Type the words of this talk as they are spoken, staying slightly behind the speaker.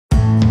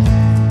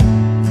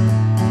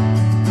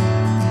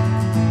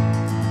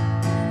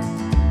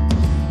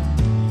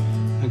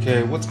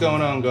Okay, what's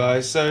going on,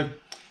 guys? So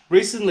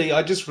recently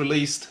I just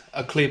released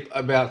a clip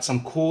about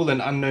some cool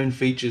and unknown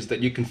features that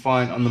you can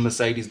find on the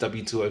Mercedes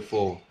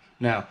W204.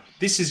 Now,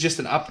 this is just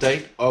an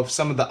update of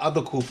some of the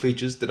other cool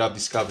features that I've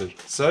discovered.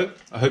 So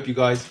I hope you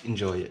guys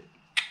enjoy it.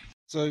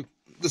 So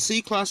the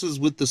C-classes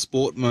with the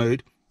sport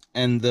mode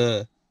and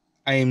the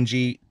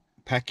AMG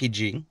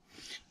packaging,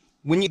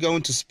 when you go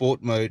into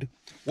sport mode,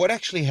 what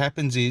actually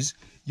happens is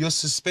your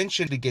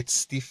suspension gets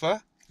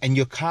stiffer and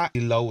your car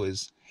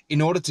lowers in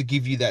order to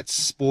give you that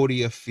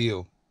sportier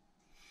feel.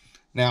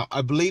 Now,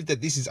 I believe that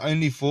this is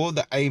only for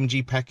the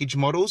AMG package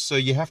models, so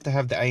you have to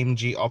have the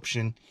AMG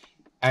option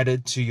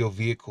added to your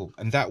vehicle.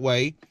 And that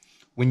way,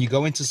 when you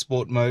go into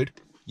sport mode,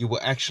 you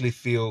will actually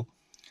feel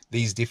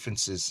these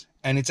differences.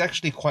 And it's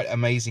actually quite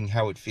amazing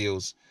how it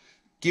feels.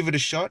 Give it a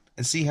shot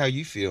and see how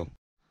you feel.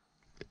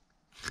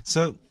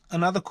 So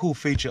another cool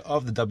feature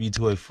of the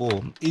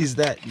W204 is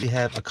that you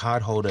have a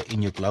card holder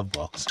in your glove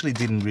box. I actually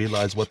didn't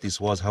realize what this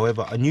was.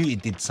 However, I knew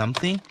it did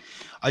something.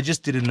 I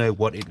just didn't know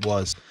what it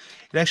was.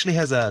 It actually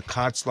has a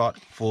card slot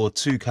for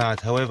 2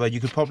 cards. However,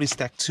 you could probably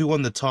stack 2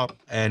 on the top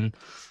and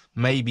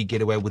maybe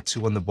get away with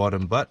 2 on the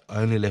bottom, but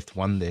I only left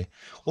 1 there.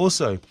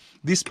 Also,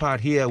 this part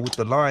here with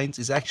the lines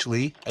is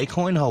actually a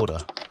coin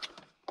holder.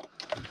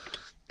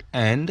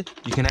 And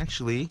you can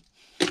actually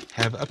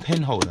have a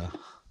pen holder.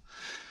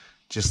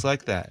 Just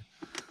like that.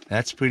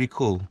 That's pretty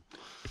cool.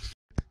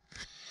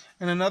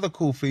 And another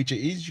cool feature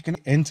is you can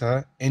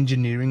enter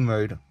engineering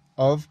mode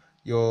of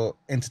your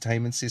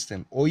entertainment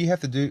system. All you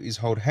have to do is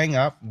hold hang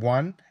up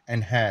 1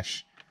 and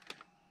hash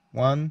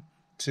 1,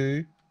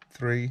 2,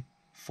 3,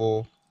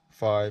 4,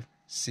 5,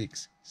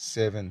 6,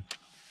 7.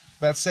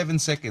 About 7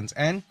 seconds.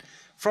 And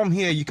from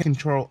here you can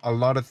control a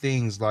lot of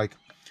things like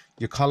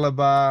your color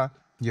bar,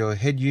 your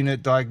head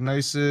unit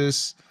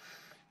diagnosis.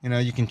 You know,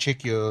 you can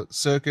check your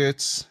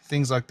circuits,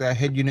 things like that,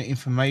 head unit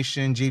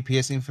information,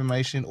 GPS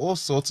information, all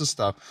sorts of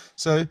stuff.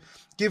 So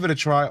give it a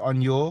try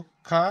on your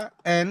car,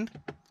 and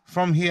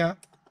from here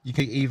you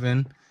can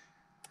even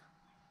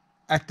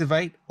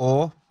activate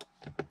or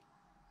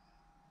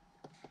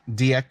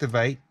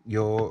deactivate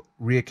your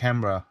rear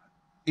camera.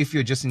 If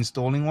you're just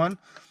installing one,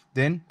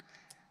 then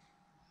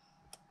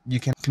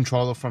you can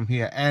control it from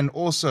here. And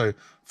also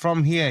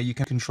from here you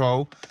can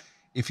control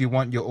if you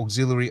want your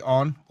auxiliary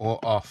on or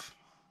off,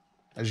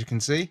 as you can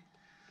see,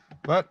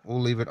 but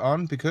we'll leave it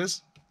on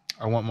because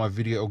I want my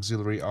video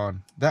auxiliary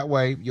on. That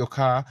way your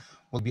car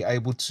will be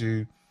able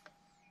to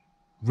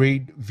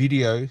read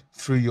video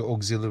through your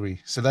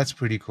auxiliary, so that's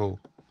pretty cool.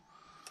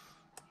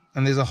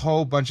 And there's a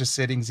whole bunch of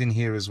settings in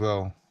here as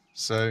well,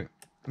 so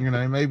you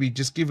know, maybe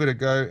just give it a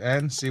go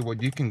and see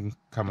what you can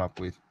come up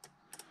with.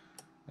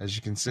 As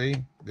you can see,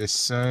 there's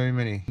so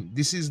many.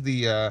 This is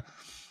the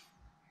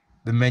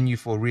menu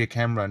for rear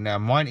camera. Now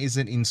mine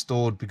isn't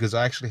installed because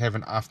I actually have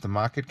an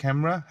aftermarket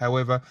camera.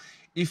 However,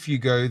 if you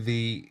go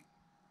the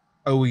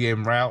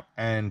OEM route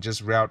and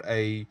just route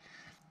a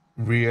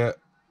rear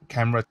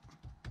camera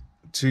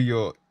to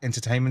your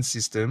entertainment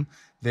system,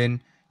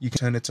 then you can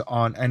turn it to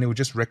on and it will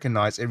just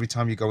recognize every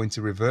time you go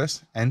into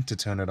reverse and to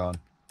turn it on.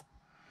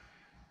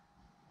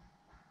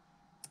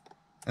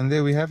 And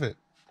there we have it.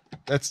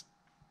 That's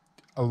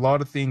a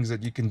lot of things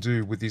that you can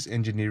do with this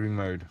engineering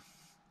mode.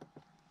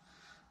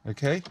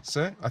 Okay,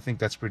 so I think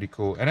that's pretty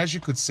cool. And as you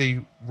could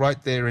see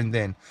right there and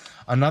then,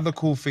 another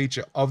cool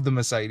feature of the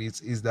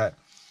Mercedes is that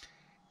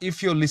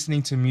if you're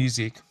listening to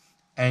music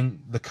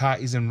and the car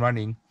isn't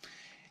running,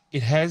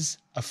 it has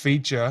a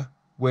feature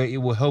where it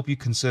will help you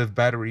conserve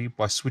battery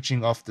by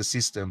switching off the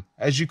system.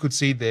 As you could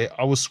see there,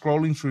 I was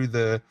scrolling through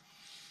the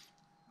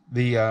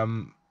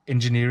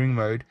engineering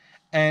mode,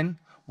 and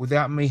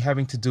without me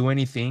having to do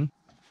anything,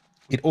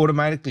 it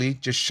automatically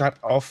just shut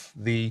off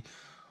the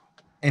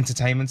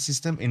entertainment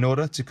system in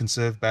order to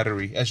conserve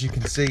battery. As you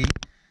can see,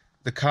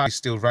 the car is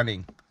still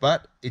running,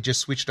 but it just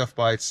switched off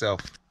by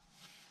itself.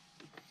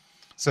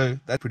 So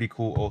that's pretty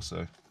cool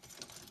also.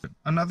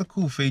 Another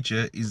cool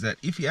feature is that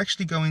if you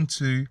actually go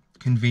into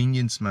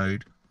convenience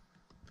mode,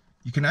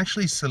 you can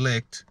actually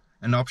select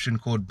an option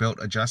called belt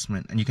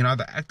adjustment, and you can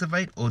either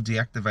activate or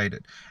deactivate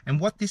it. And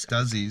what this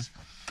does is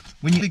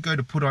when you go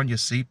to put on your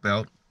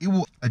seatbelt, it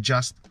will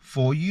adjust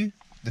for you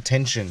the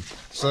tension.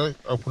 So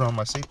I'll put on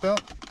my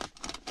seatbelt,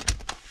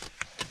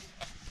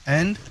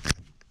 and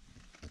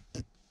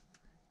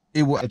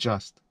it will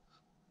adjust.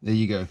 There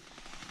you go.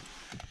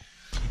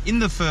 In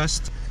the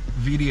first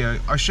video,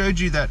 I showed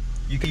you that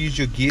you can use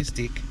your gear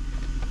stick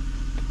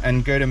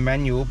and go to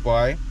manual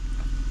by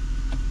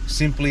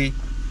simply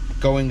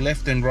going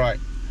left and right,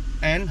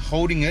 and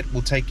holding it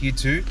will take you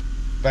to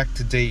back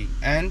to D,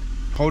 and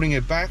holding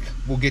it back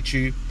will get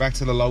you back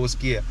to the lowest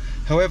gear.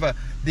 However,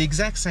 the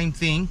exact same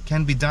thing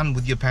can be done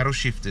with your paddle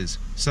shifters.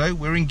 So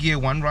we're in gear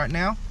 1 right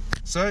now,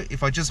 so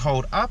if I just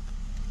hold up,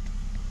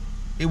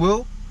 it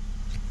will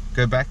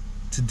go back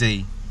to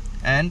D,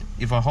 and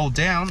if I hold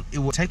down, it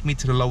will take me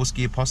to the lowest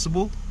gear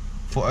possible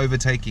for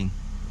overtaking.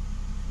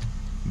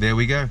 There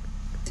we go.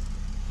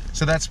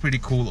 So that's pretty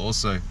cool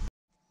also.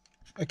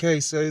 Okay,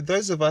 so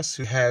those of us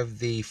who have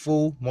the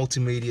full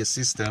multimedia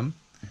system,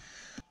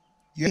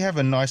 you have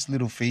a nice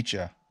little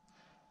feature.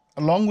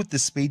 Along with the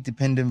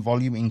speed-dependent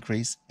volume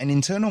increase, an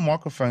internal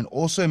microphone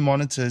also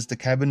monitors the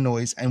cabin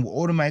noise and will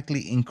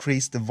automatically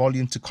increase the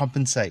volume to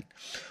compensate.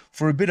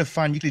 For a bit of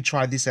fun, you could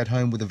try this at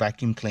home with a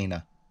vacuum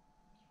cleaner,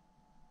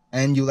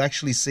 and you'll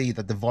actually see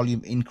that the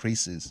volume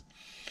increases.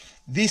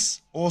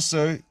 This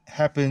also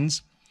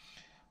happens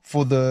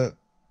for the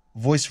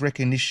voice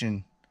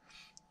recognition.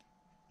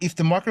 If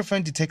the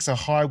microphone detects a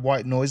high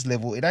white noise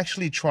level, it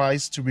actually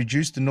tries to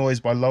reduce the noise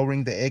by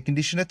lowering the air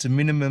conditioner to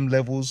minimum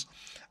levels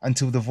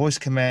until the voice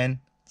commands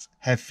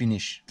have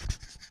finished.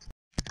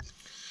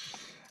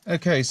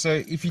 Okay,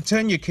 so if you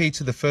turn your key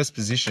to the first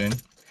position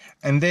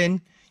and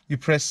then you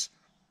press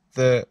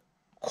the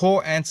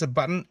call answer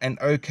button and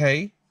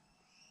OK,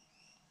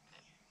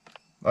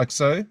 like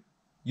so,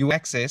 you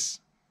access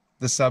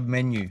the sub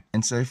menu.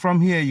 And so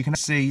from here you can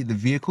see the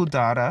vehicle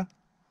data,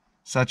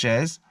 such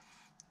as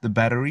the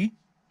battery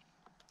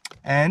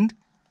and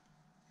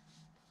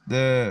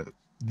the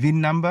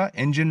VIN number,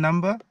 engine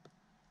number,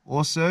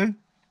 also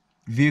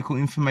vehicle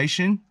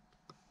information,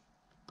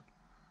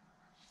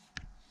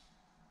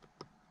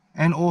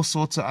 and all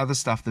sorts of other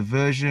stuff, the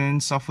version,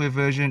 software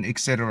version,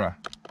 etc.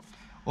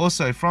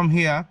 Also from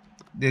here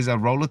there's a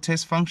roller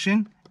test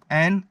function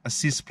and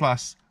Assist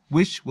Plus,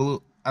 which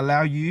will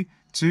allow you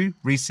to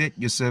reset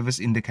your service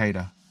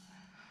indicator.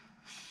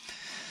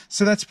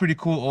 So that's pretty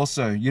cool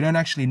also. You don't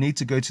actually need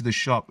to go to the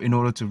shop in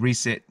order to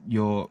reset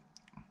your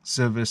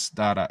service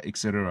data,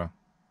 etc.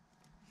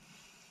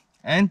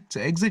 And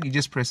to exit, you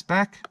just press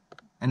back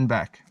and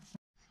back.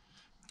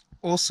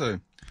 Also,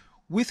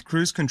 with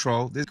cruise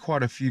control, there's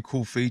quite a few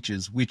cool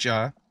features, which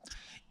are,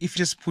 if you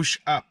just push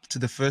up to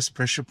the first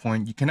pressure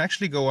point, you can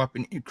actually go up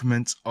in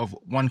increments of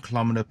 1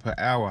 kilometer per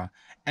hour.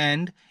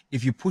 And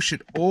if you push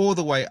it all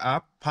the way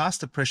up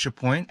past the pressure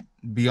point,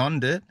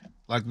 beyond it,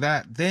 like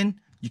that, then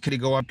you can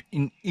go up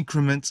in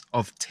increments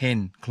of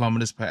 10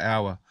 kilometers per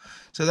hour.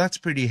 So that's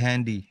pretty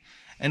handy.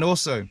 And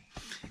also,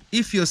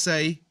 if you're,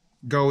 say,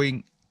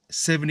 going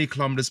 70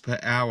 kilometers per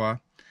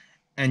hour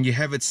and you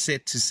have it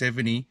set to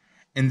 70,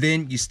 and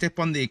then you step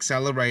on the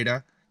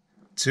accelerator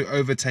to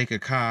overtake a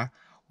car,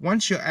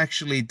 once you're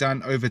actually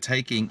done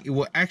overtaking, it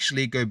will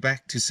actually go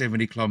back to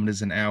 70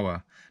 kilometers an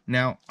hour.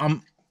 Now,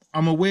 I'm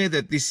aware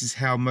that this is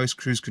how most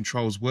cruise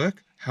controls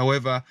work.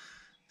 However,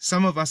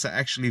 some of us are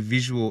actually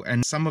visual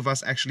and some of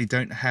us actually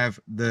don't have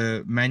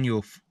the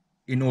manual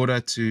in order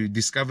to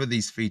discover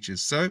these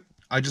features. So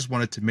I just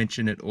wanted to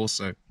mention it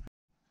also.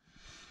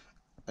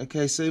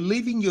 Okay, so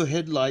leaving your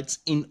headlights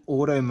in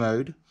auto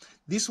mode,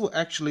 this will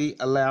actually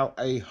allow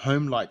a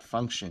home light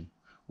function,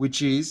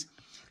 which is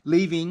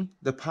leaving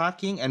the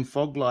parking and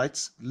fog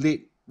lights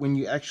lit when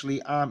you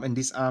actually arm and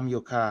disarm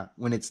your car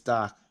when it's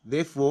dark,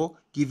 therefore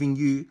giving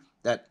you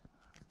that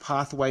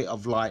pathway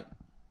of light.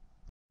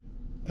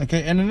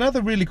 Okay, and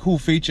another really cool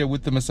feature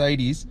with the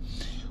Mercedes,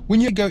 when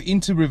you go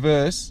into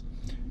reverse,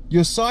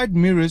 your side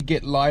mirrors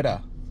get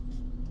lighter.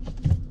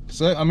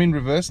 So I'm in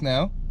reverse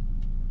now,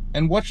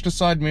 and watch the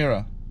side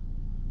mirror.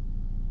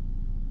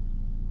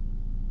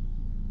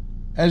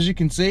 As you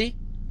can see,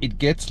 it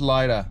gets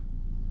lighter.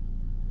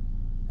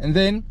 And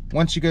then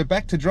once you go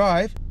back to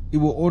drive, it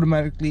will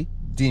automatically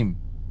dim.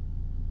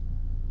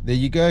 There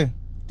you go.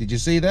 Did you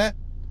see that?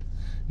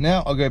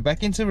 Now I'll go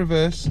back into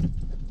reverse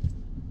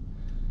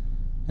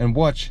and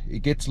watch, it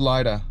gets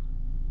lighter.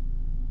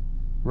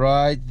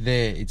 Right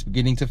there, it's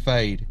beginning to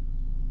fade.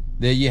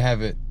 There you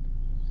have it.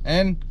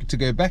 And to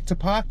go back to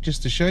park,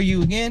 just to show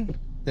you again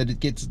that it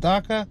gets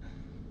darker.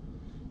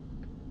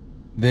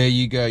 There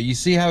you go. You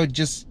see how it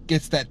just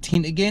gets that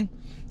tint again?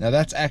 Now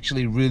that's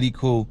actually really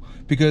cool,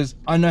 because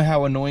I know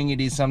how annoying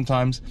it is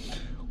sometimes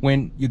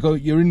when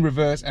you're in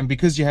reverse, and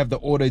because you have the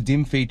auto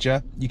dim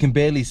feature, you can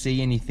barely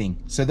see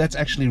anything. So that's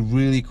actually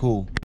really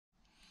cool.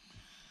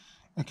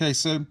 Okay,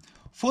 so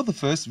for the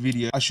first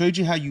video, I showed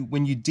you how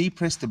when you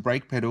depress the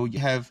brake pedal, you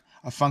have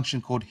a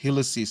function called hill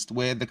assist,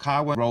 where the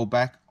car won't roll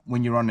back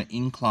when you're on an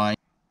incline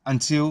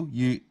until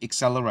you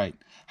accelerate.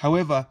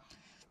 However,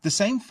 the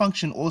same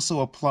function also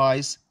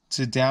applies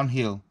to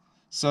downhill.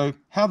 So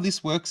how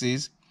this works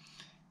is,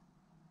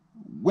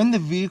 when the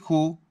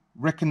vehicle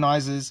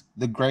recognizes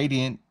the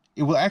gradient,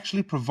 it will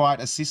actually provide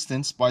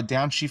assistance by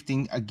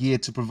downshifting a gear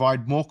to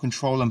provide more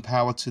control and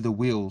power to the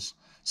wheels.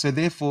 So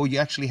therefore you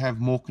actually have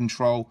more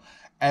control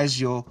as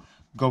you're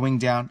going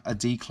down a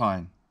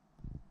decline.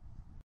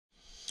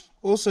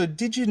 Also,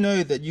 did you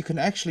know that you can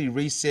actually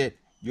reset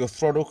your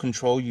throttle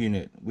control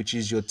unit, which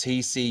is your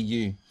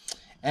TCU?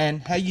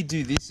 And how you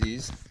do this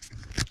is,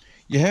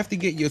 you have to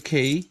get your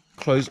key,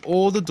 close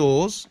all the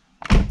doors,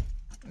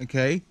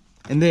 okay,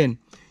 and then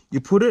you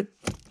put it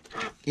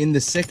in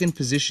the second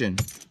position,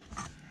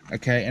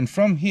 okay, and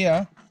from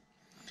here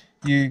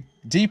you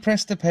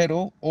depress the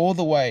pedal all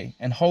the way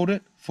and hold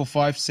it for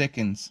 5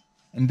 seconds,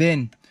 and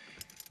then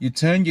you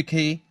turn your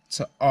key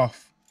to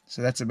off.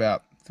 So that's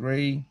about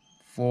 3,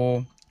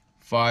 4,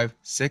 5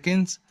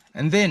 seconds,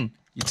 and then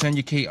you turn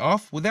your key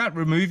off without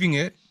removing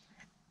it,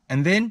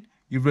 and then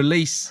you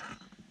release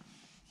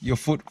your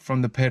foot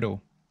from the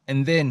pedal,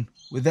 and then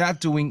without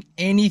doing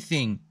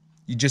anything,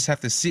 you just have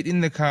to sit in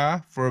the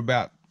car for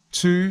about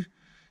 2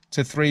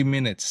 to 3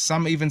 minutes.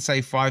 Some even say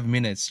 5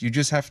 minutes. You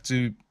just have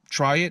to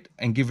try it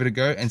and give it a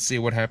go and see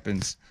what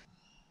happens.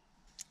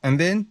 And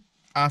then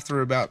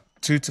after about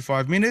 2 to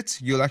 5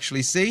 minutes, you'll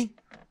actually see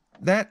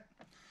that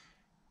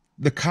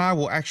the car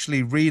will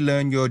actually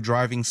relearn your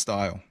driving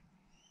style.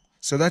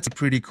 So that's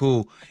pretty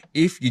cool.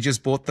 If you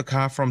just bought the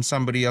car from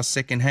somebody else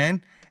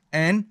secondhand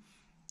and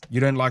you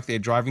don't like their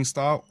driving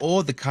style,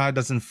 or the car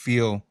doesn't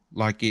feel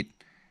like it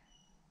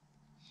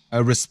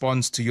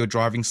responds to your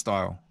driving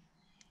style.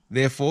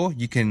 Therefore,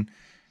 you can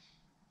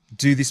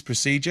do this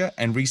procedure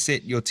and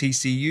reset your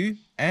TCU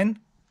and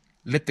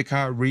let the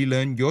car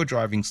relearn your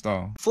driving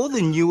style. For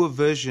the newer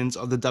versions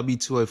of the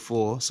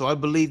W204, so I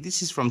believe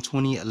this is from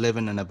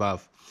 2011 and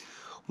above,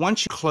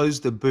 once you close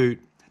the boot,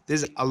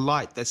 there's a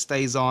light that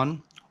stays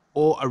on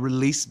or a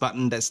release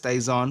button that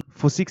stays on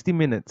for 60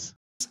 minutes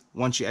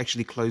once you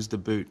actually close the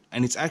boot.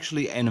 And it's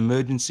actually an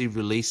emergency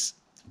release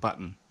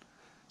button.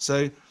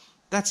 So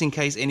that's in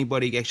case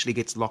anybody actually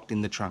gets locked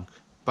in the trunk.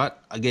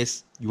 But I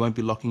guess you won't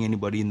be locking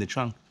anybody in the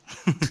trunk.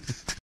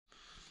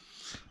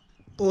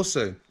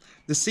 Also,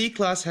 the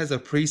C-Class has a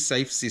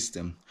pre-safe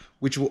system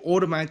which will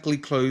automatically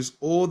close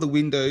all the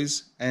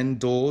windows and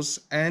doors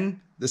and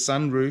the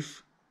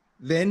sunroof,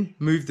 then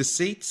move the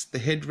seats, the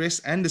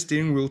headrest and the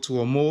steering wheel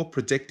to a more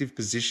protective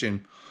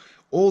position.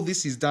 All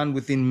this is done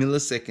within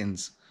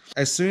milliseconds.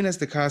 As soon as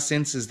the car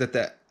senses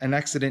that an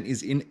accident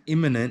is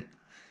imminent,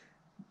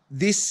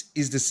 this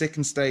is the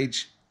second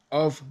stage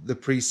of the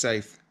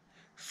pre-safe.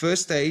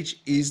 First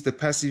stage is the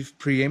passive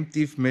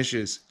preemptive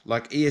measures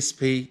like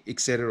ESP,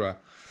 etc.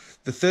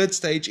 The third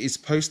stage is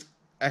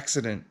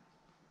post-accident,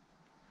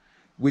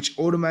 which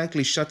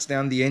automatically shuts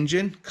down the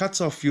engine,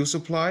 cuts off fuel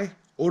supply,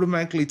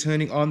 automatically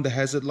turning on the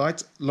hazard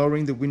lights,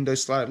 lowering the window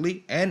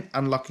slightly, and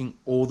unlocking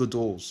all the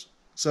doors.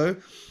 So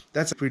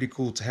that's pretty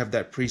cool to have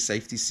that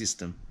pre-safety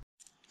system.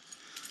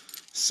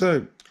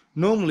 So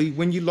normally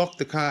when you lock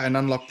the car and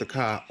unlock the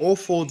car, all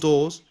 4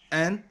 doors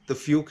and the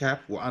fuel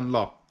cap will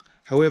unlock.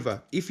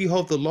 However, if you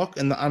hold the lock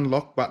and the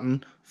unlock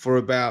button for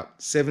about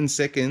 7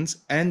 seconds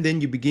and then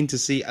you begin to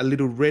see a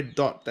little red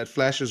dot that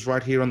flashes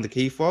right here on the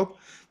key fob,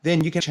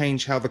 then you can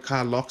change how the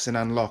car locks and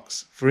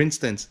unlocks. For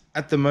instance,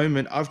 at the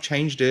moment I've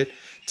changed it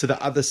to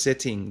the other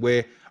setting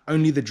where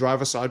only the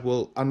driver side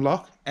will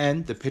unlock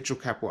and the petrol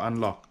cap will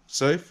unlock.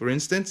 So for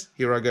instance,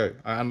 here I go.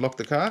 I unlock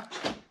the car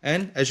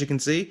and as you can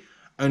see,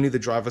 only the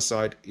driver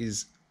side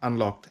is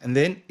unlocked. And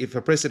then if I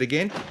press it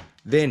again,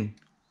 then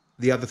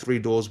the other 3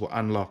 doors will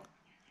unlock.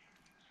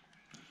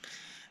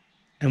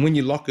 And when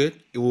you lock it,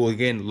 it will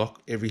again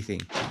lock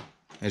everything,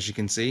 as you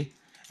can see.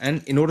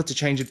 And in order to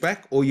change it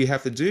back, all you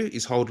have to do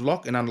is hold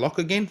lock and unlock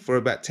again for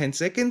about 10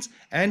 seconds.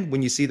 And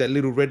when you see that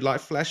little red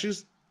light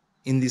flashes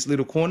in this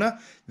little corner,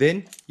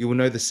 then you will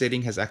know the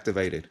setting has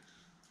activated.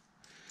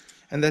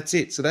 And that's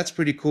it. So that's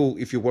pretty cool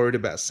if you're worried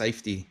about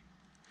safety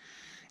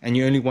and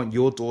you only want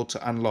your door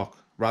to unlock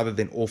rather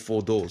than all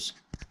 4 doors.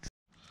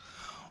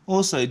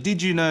 Also,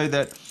 did you know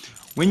that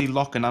when you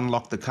lock and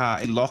unlock the car,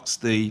 it locks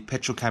the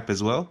petrol cap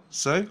as well?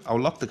 So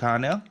I'll lock the car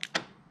now.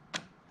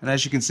 And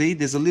as you can see,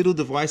 there's a little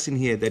device in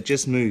here that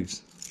just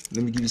moves.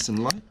 Let me give you some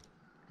light.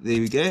 There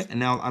we go. And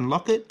now I'll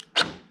unlock it.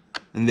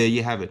 And there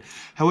you have it.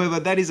 However,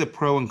 that is a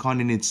pro and con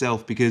in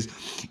itself, because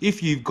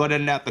if you've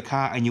gotten out the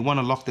car and you want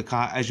to lock the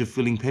car as you're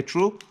filling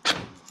petrol,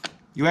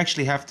 you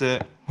actually have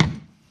to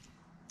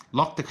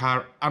lock the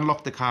car,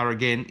 unlock the car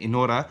again in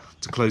order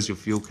to close your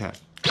fuel cap.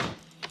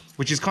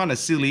 Which is kind of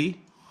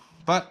silly,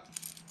 but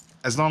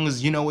as long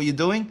as you know what you're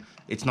doing,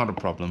 it's not a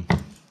problem.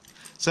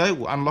 So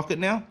we'll unlock it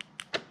now.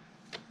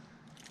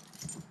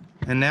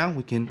 And now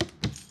we can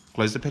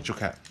close the petrol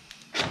cap.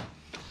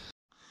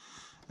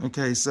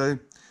 Okay, so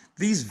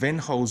these vent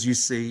holes you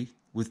see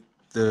with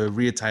the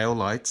rear tail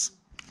lights,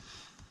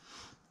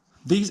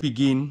 these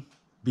begin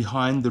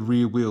behind the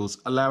rear wheels,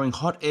 allowing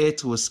hot air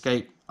to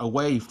escape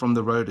away from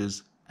the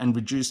rotors and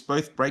reduce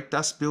both brake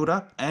dust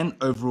buildup and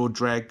overall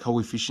drag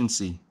coefficient,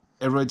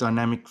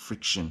 aerodynamic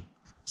friction.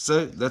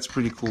 So that's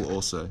pretty cool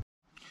also.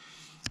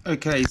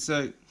 Okay,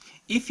 so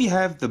if you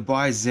have the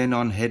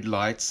bi-xenon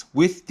headlights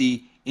with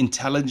the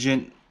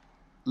intelligent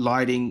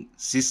lighting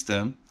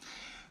system,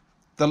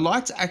 the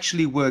lights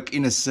actually work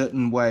in a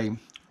certain way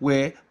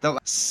where they'll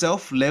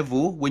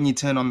self-level when you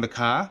turn on the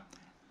car,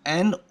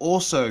 and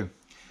also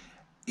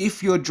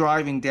if you're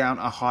driving down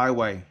a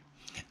highway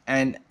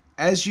and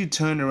as you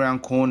turn around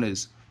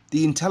corners,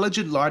 the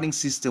intelligent lighting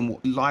system will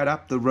light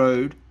up the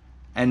road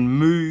and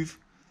move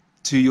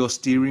to your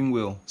steering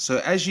wheel. So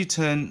as you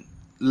turn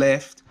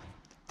left,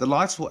 the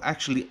lights will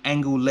actually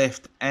angle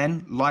left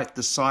and light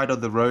the side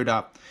of the road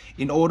up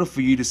in order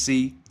for you to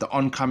see the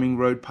oncoming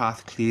road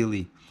path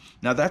clearly.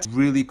 Now that's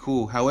really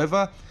cool.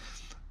 However,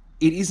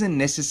 it isn't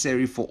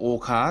necessary for all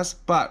cars,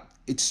 but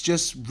it's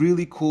just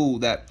really cool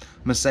that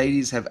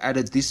Mercedes have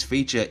added this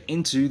feature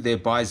into their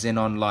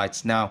bi-xenon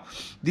lights. Now,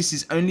 this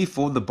is only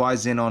for the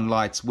bi-xenon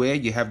lights where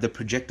you have the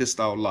projector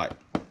style light,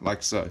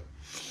 like so.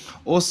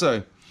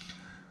 Also,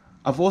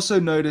 I've also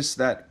noticed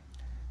that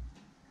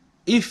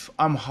if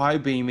I'm high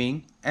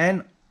beaming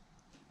and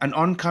an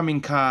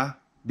oncoming car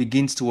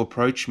begins to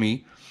approach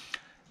me,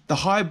 the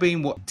high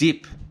beam will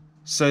dip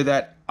so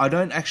that I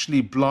don't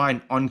actually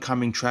blind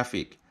oncoming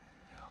traffic.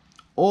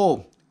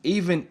 Or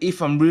even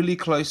if I'm really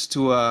close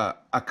to a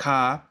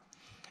car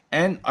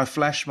and I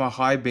flash my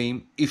high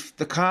beam, if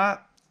the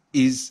car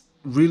is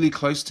really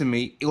close to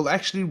me, it will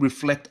actually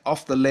reflect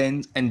off the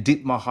lens and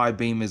dip my high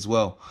beam as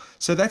well.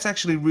 So that's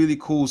actually really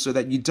cool, so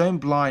that you don't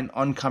blind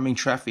oncoming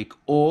traffic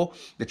or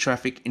the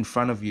traffic in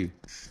front of you.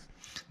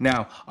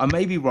 Now, I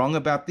may be wrong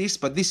about this,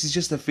 but this is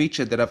just a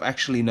feature that I've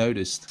actually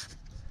noticed.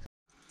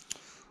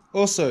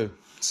 Also,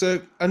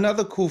 so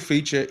another cool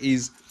feature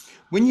is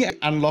when you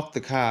unlock the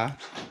car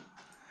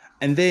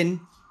and then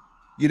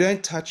you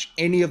don't touch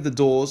any of the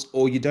doors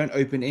or you don't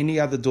open any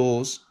other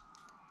doors,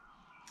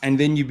 and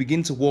then you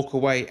begin to walk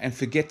away and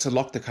forget to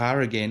lock the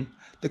car again,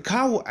 the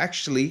car will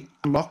actually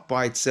unlock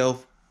by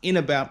itself in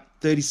about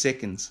 30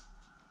 seconds.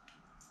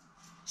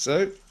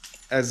 So,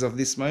 as of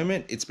this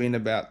moment, it's been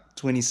about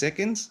 20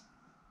 seconds.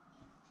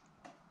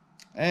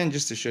 And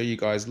just to show you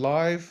guys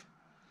live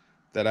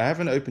that I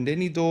haven't opened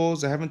any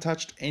doors, I haven't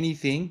touched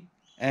anything,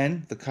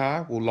 and the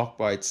car will lock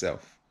by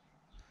itself.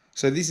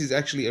 So this is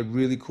actually a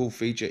really cool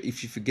feature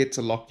if you forget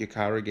to lock your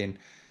car again,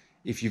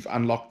 if you've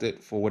unlocked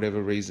it for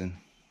whatever reason.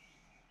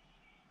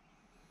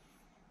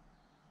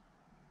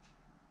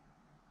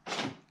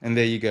 And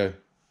there you go.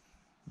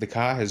 The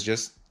car has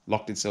just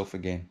locked itself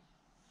again.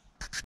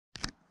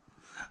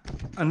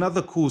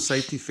 Another cool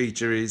safety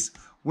feature is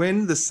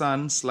when the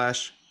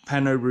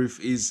sun/pano roof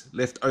is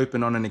left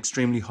open on an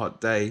extremely hot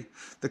day,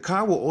 the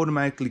car will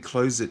automatically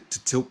close it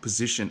to tilt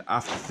position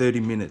after 30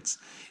 minutes.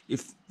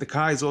 If the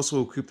car is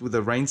also equipped with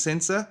a rain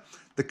sensor,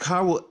 the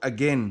car will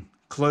again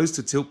close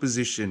to tilt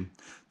position.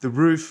 The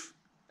roof,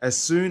 as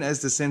soon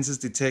as the sensors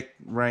detect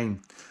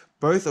rain.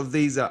 Both of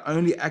these are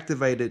only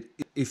activated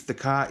if the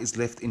car is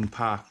left in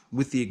park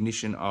with the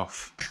ignition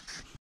off.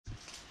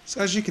 So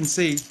as you can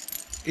see,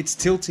 it's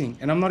tilting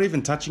and I'm not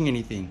even touching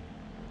anything.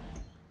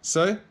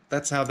 So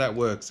that's how that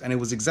works, and it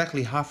was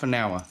exactly half an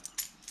hour.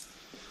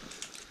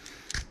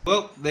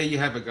 Well, there you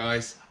have it,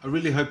 guys. I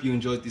really hope you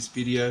enjoyed this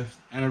video,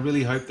 and I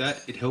really hope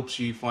that it helps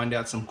you find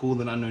out some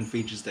cool and unknown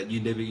features that you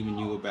never even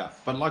knew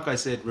about. But like I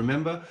said,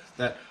 remember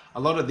that a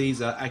lot of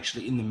these are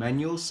actually in the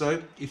manual,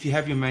 so if you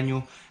have your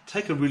manual,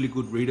 take a really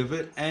good read of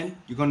it, and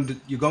you're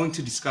going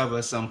to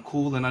discover some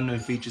cool and unknown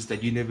features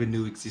that you never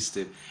knew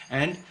existed.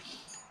 And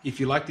if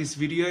you liked this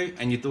video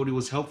and you thought it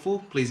was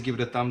helpful, please give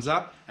it a thumbs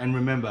up, and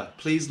remember,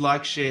 please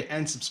like, share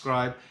and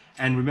subscribe,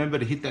 and remember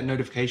to hit that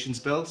notifications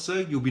bell so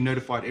you'll be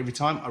notified every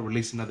time I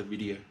release another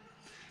video.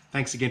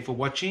 Thanks again for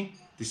watching.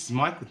 This is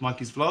Mike with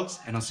Mikey's Vlogs,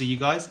 and I'll see you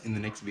guys in the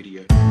next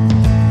video.